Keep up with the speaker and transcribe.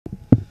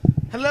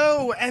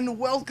Hello and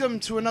welcome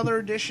to another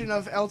edition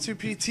of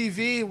L2P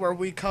TV where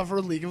we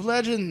cover League of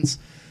Legends.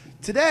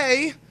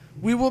 Today,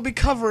 we will be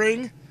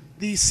covering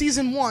the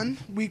Season 1,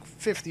 Week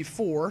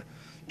 54,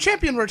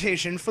 Champion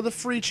Rotation for the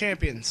Free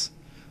Champions.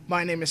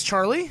 My name is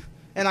Charlie,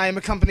 and I am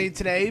accompanied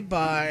today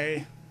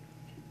by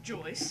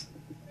Joyce.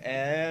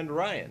 And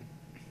Ryan.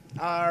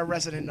 our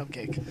resident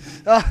Nubcake.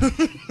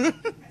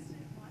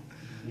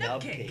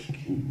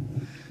 Nubcake.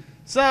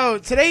 So,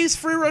 today's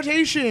free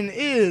rotation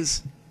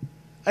is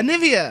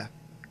Anivia,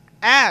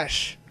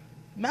 Ashe,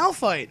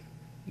 Malphite,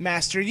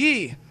 Master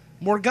Yi,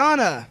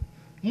 Morgana,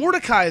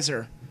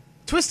 Mordekaiser,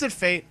 Twisted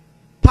Fate,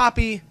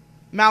 Poppy,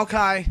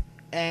 Maokai,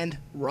 and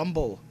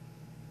Rumble.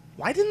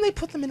 Why didn't they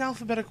put them in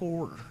alphabetical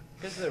order?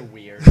 Because they're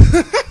weird.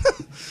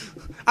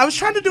 I was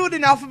trying to do it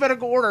in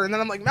alphabetical order, and then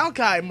I'm like,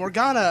 Maokai,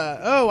 Morgana,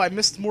 oh, I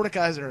missed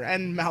Mordekaiser,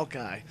 and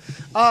Maokai.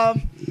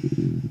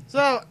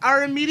 So,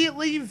 our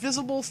immediately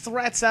visible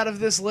threats out of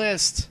this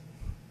list.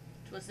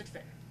 Twisted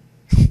Fate.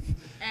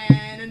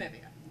 And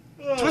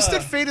Anivia.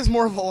 Twisted Fate is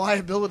more of a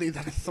liability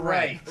than a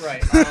threat.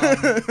 Right.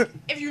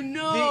 If you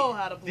know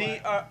how to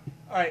play.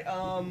 Alright,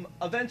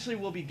 eventually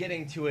we'll be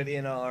getting to it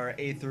in our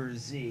A through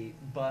Z,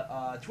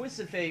 but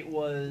Twisted Fate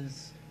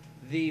was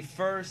the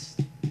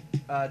first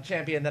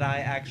champion that I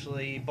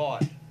actually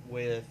bought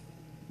with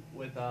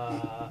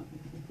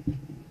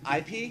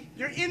IP.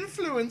 Your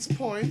influence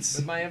points.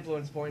 With my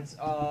influence points.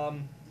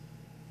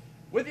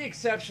 With the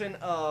exception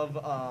of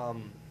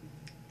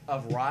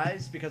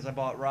Rise, because I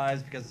bought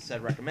Rise because it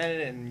said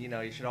recommended, and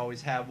you should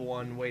always have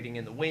one waiting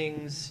in the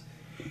wings.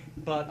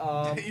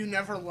 But You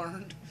never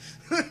learned.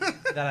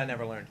 that I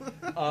never learned.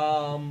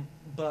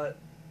 But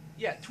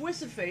yeah,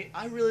 Twisted Fate.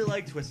 I really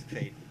like Twisted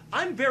Fate.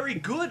 I'm very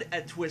good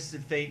at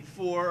Twisted Fate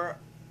for,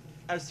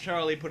 as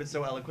Charlie put it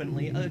so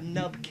eloquently, a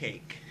nub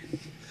cake.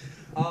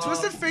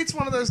 Twisted Fate's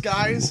one of those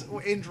guys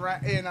in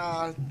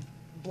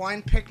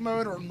blind pick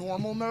mode or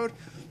normal mode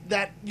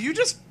that you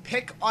just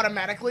pick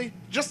automatically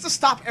just to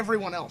stop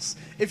everyone else.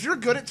 If you're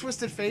good at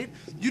Twisted Fate,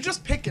 you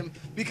just pick him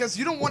because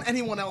you don't want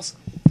anyone else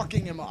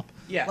fucking him up.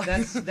 Yeah,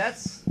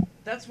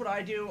 that's what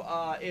I do.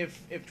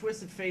 If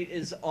Twisted Fate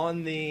is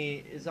on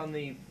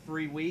the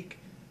free week,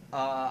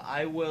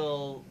 I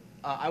will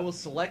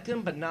select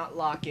him but not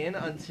lock in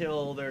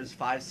until there's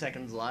 5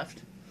 seconds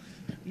left.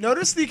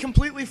 Notice the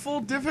completely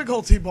full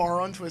difficulty bar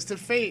on Twisted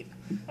Fate.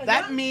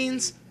 That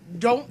means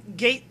don't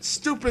gate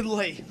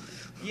stupidly.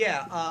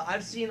 Yeah,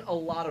 I've seen a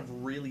lot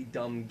of really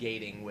dumb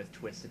gating with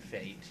Twisted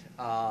Fate.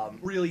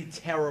 Really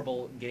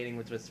terrible gating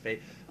with Twisted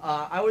Fate.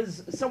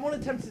 Someone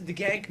attempted to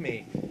gank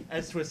me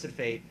as Twisted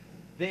Fate.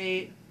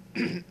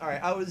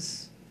 Alright, I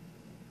was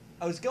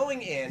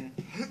going in,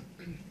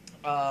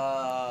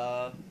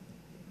 I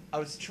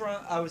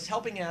was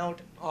helping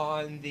out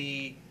on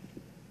the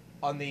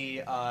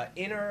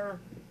inner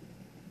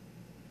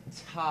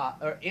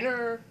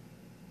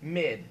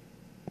mid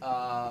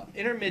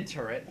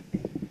turret.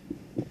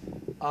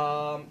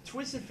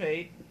 Twisted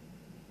Fate,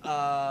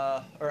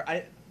 I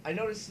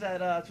noticed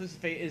that Twisted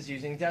Fate is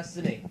using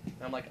Destiny.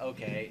 And I'm like,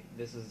 okay,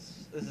 this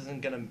isn't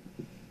gonna.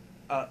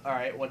 All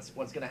right, what's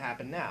gonna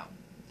happen now?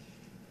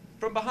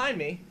 From behind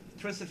me,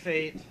 Twisted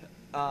Fate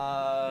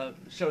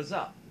shows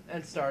up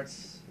and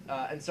starts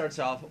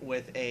off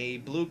with a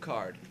blue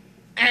card.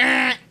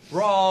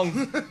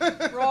 Wrong.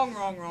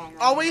 Wrong.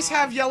 Always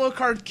have yellow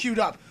card queued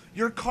up.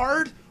 Your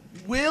card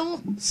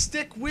will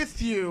stick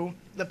with you.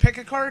 The pick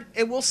a card,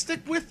 it will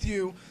stick with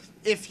you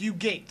if you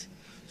gate.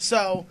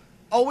 So,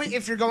 always,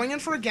 if you're going in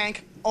for a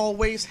gank,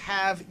 always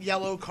have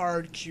yellow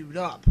card queued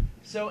up.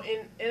 So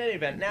in any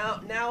event,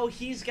 now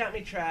he's got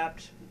me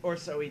trapped, or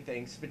so he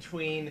thinks,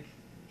 between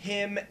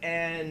him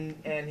and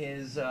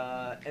his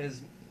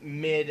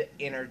mid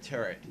inner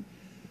turret.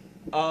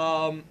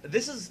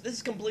 This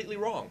is completely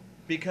wrong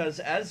because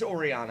as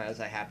Orianna as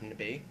I happen to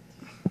be,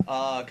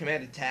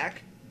 command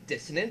attack,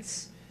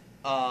 dissonance,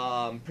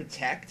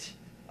 protect.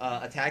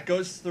 Attack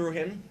goes through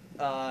him,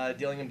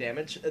 dealing him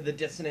damage. The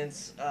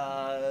dissonance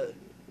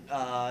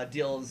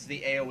deals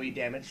the AoE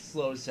damage,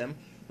 slows him.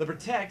 The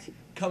protect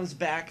comes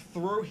back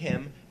through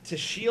him to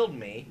shield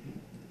me,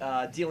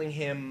 dealing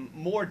him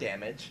more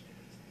damage.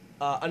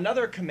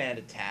 Another command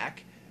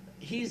attack.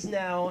 He's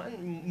now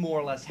more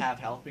or less half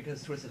health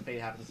because Twisted Fate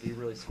happens to be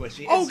really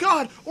squishy. Oh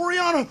god,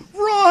 Orianna,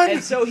 run!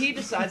 And so he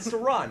decides to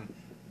run.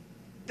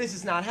 This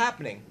is not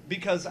happening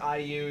because I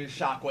use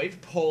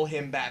Shockwave, pull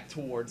him back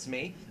towards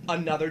me,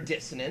 another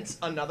dissonance,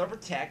 another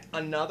protect,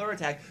 another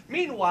attack.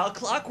 Meanwhile,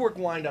 Clockwork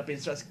Windup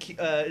is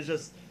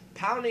just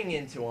pounding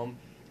into him,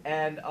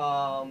 and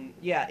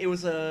yeah, it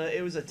was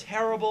a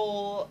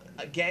terrible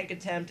gank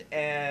attempt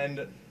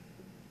and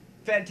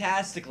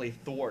fantastically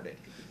thwarted.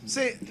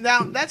 See,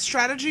 now that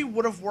strategy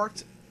would have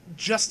worked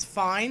just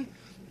fine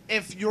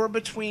if you're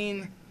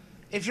between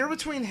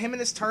him and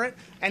his turret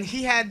and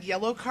he had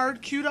yellow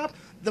card queued up.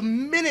 The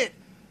minute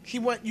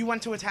you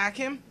went to attack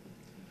him,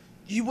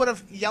 he would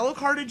have yellow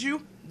carded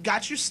you,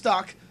 got you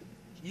stuck.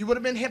 You would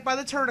have been hit by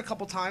the turret a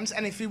couple times,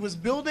 and if he was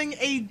building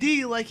AD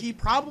like he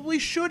probably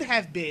should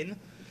have been,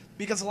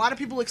 because a lot of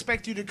people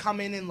expect you to come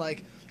in and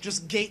like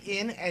just gate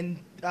in and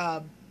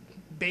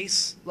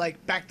base,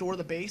 like backdoor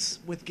the base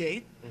with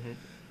gate.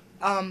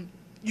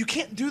 You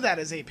can't do that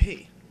as AP.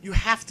 You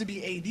have to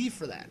be AD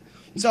for that.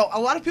 So a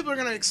lot of people are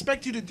going to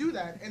expect you to do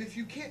that, and if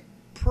you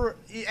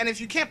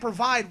can't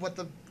provide what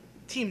the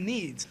team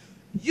needs,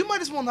 you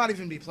might as well not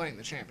even be playing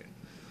the champion.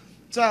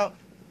 So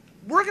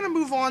we're going to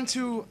move on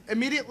to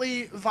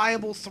immediately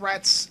viable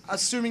threats,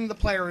 assuming the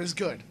player is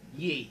good.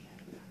 Yee.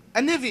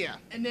 Anivia.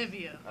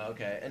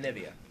 Okay,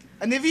 Anivia.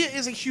 Anivia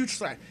is a huge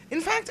threat.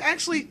 In fact,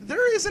 actually,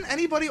 there isn't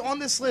anybody on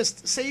this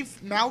list, save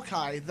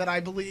Maokai, that I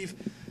believe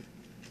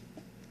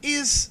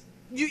is...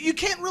 You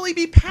can't really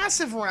be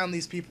passive around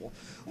these people.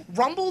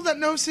 Rumble, that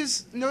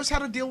knows how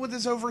to deal with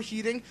his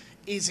overheating,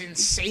 is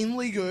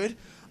insanely good.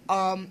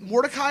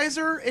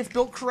 Mordekaiser, if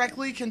built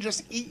correctly, can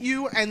just eat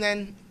you and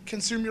then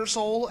consume your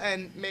soul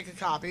and make a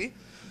copy.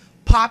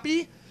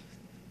 Poppy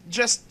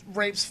just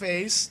rapes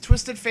face.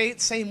 Twisted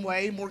Fate, same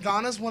way.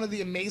 Morgana's one of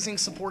the amazing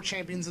support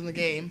champions in the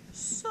game.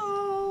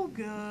 So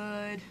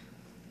good.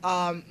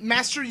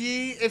 Master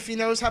Yi, if he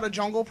knows how to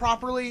jungle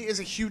properly, is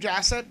a huge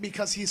asset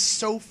because he's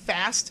so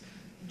fast.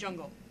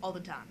 Jungle, all the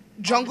time.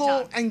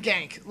 Jungle and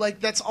gank,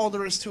 like that's all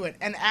there is to it.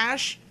 And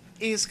Ashe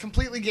is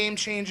completely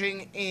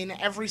game-changing in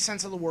every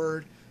sense of the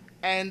word,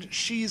 and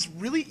she's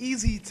really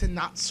easy to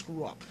not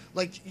screw up.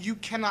 Like, you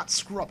cannot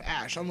screw up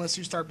Ashe unless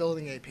you start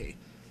building AP.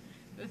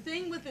 The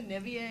thing with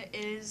Anivia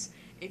is,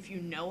 if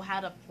you know how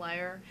to play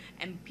her,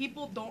 and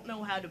people don't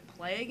know how to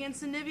play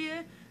against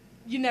Anivia,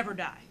 you never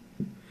die.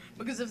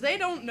 Because if they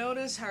don't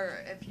notice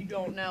her, if you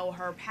don't know,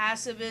 her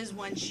passive is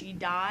when she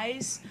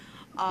dies,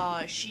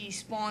 she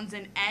spawns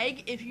an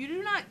egg. If you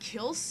do not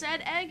kill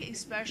said egg,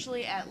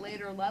 especially at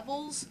later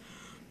levels,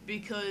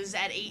 because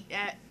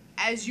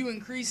as you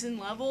increase in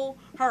level,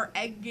 her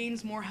egg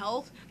gains more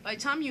health. By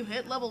the time you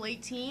hit level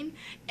 18,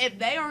 if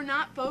they are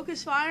not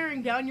focus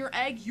firing down your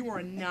egg, you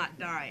are not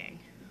dying.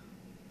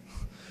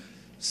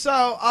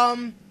 So,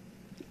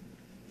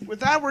 with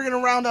that, we're going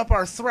to round up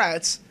our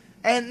threats.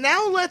 And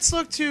now let's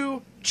look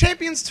to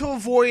champions to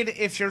avoid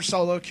if you're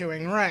solo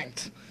queuing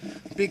ranked.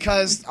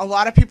 Because a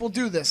lot of people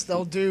do this.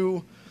 They'll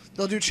do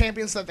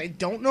champions that they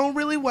don't know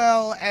really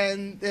well,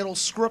 and it'll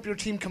screw up your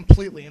team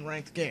completely in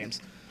ranked games.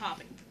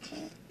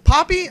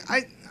 Poppy,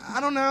 I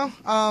don't know.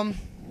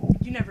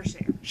 You never see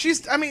her.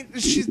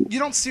 You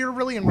don't see her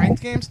really in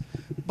ranked games,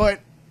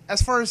 but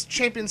as far as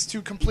champions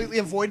to completely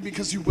avoid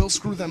because you will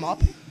screw them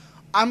up,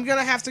 I'm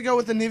gonna have to go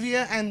with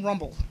Anivia and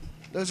Rumble.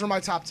 Those are my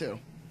top two.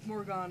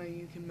 Morgana,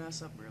 you can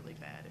mess up really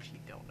bad if you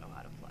don't know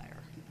how to play her.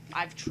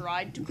 I've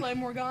tried to play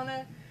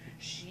Morgana.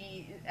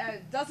 She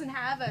doesn't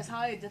have as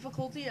high a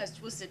difficulty as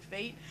Twisted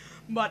Fate,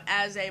 but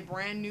as a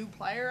brand new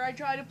player, I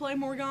try to play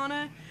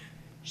Morgana.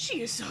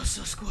 She is so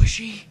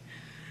squishy.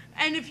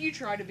 And if you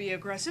try to be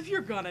aggressive,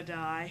 you're gonna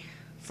die.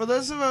 For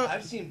those of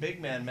I've seen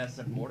Big Man mess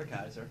up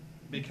Mordekaiser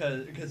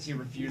because he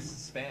refused to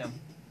spam.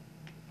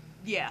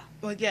 Yeah.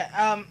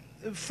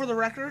 For the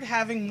record,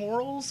 having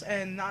morals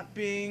and not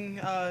being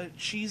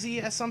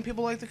cheesy, as some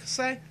people like to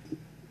say,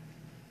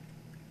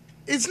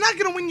 it's not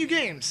gonna win you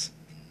games.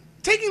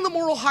 Taking the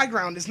moral high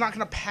ground is not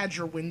going to pad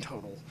your win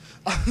total.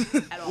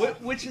 At all.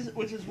 Which is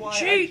why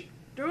Cheat!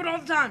 Do it all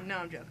the time. No,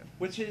 I'm joking.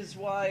 Which is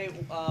why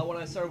when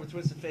I started with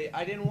Twisted Fate,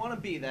 I didn't want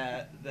to be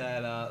that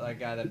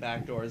guy that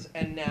backdoors,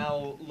 and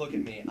now look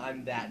at me,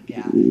 I'm that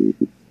guy.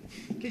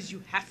 Because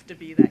you have to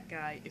be that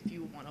guy if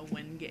you want to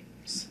win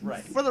games.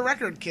 Right. For the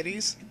record,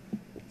 kiddies,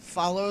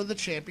 follow the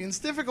champion's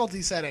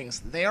difficulty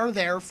settings. They are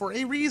there for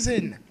a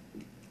reason.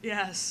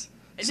 Yes.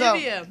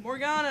 Anivia,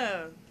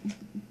 Morgana.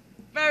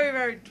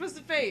 Very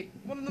Twisted Fate,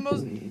 one of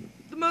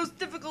the most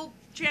difficult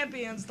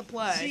champions to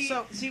play.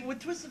 See, with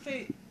Twisted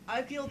Fate,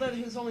 I feel that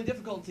his only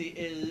difficulty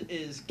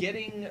is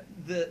getting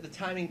the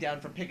timing down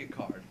for pick a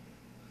card.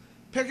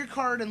 Pick a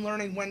card and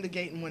learning when to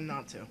gate and when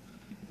not to.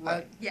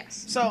 Right.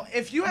 Yes. So,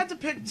 if you had to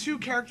pick two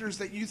characters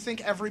that you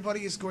think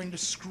everybody is going to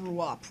screw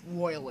up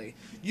royally,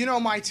 you know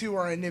my two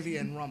are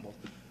Anivia and Rumble.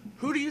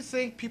 Who do you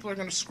think people are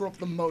going to screw up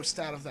the most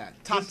out of that?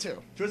 Top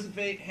two. Twisted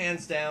Fate,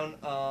 hands down,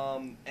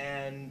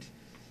 and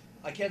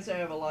I can't say I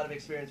have a lot of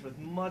experience with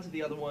much of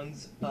the other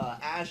ones.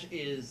 Ashe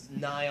is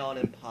nigh on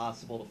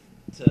impossible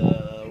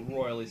to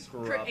royally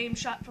screw Crit up. aim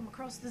shot from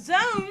across the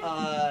zone.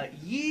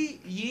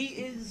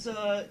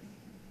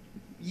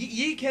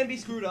 Yi can be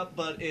screwed up,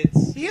 but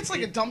it's... He hits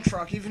like a dump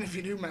truck, even if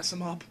you do mess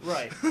him up.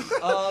 Right.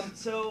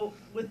 So,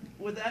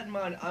 with that in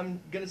mind,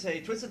 I'm going to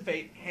say Twisted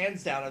Fate,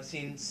 hands down. I've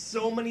seen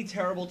so many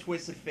terrible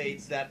Twisted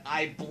Fates that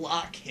I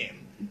block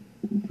him.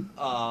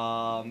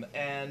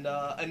 And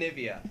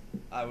Anivia,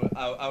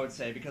 I would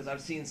say, because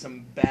I've seen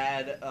some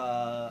bad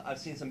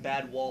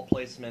wall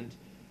placement.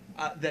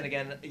 Then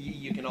again,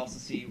 you can also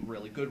see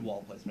really good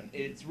wall placement.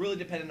 It's really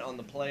dependent on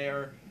the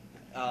player,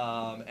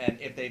 and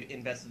if they've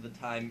invested the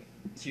time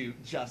to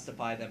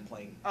justify them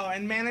playing. Oh,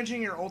 and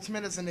managing your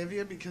ultimate as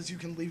Anivia because you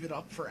can leave it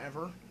up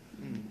forever.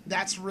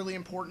 That's really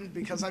important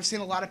because I've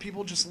seen a lot of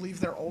people just leave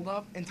their ult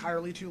up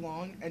entirely too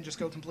long and just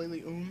go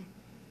completely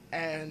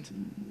and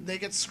they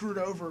get screwed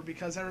over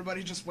because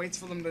everybody just waits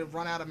for them to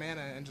run out of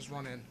mana and just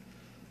run in.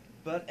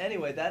 But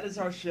anyway, that is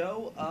our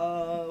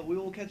show. We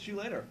will catch you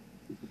later.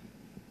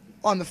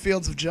 On the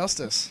fields of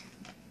justice.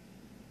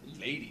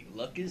 Lady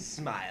Luck is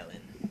smiling.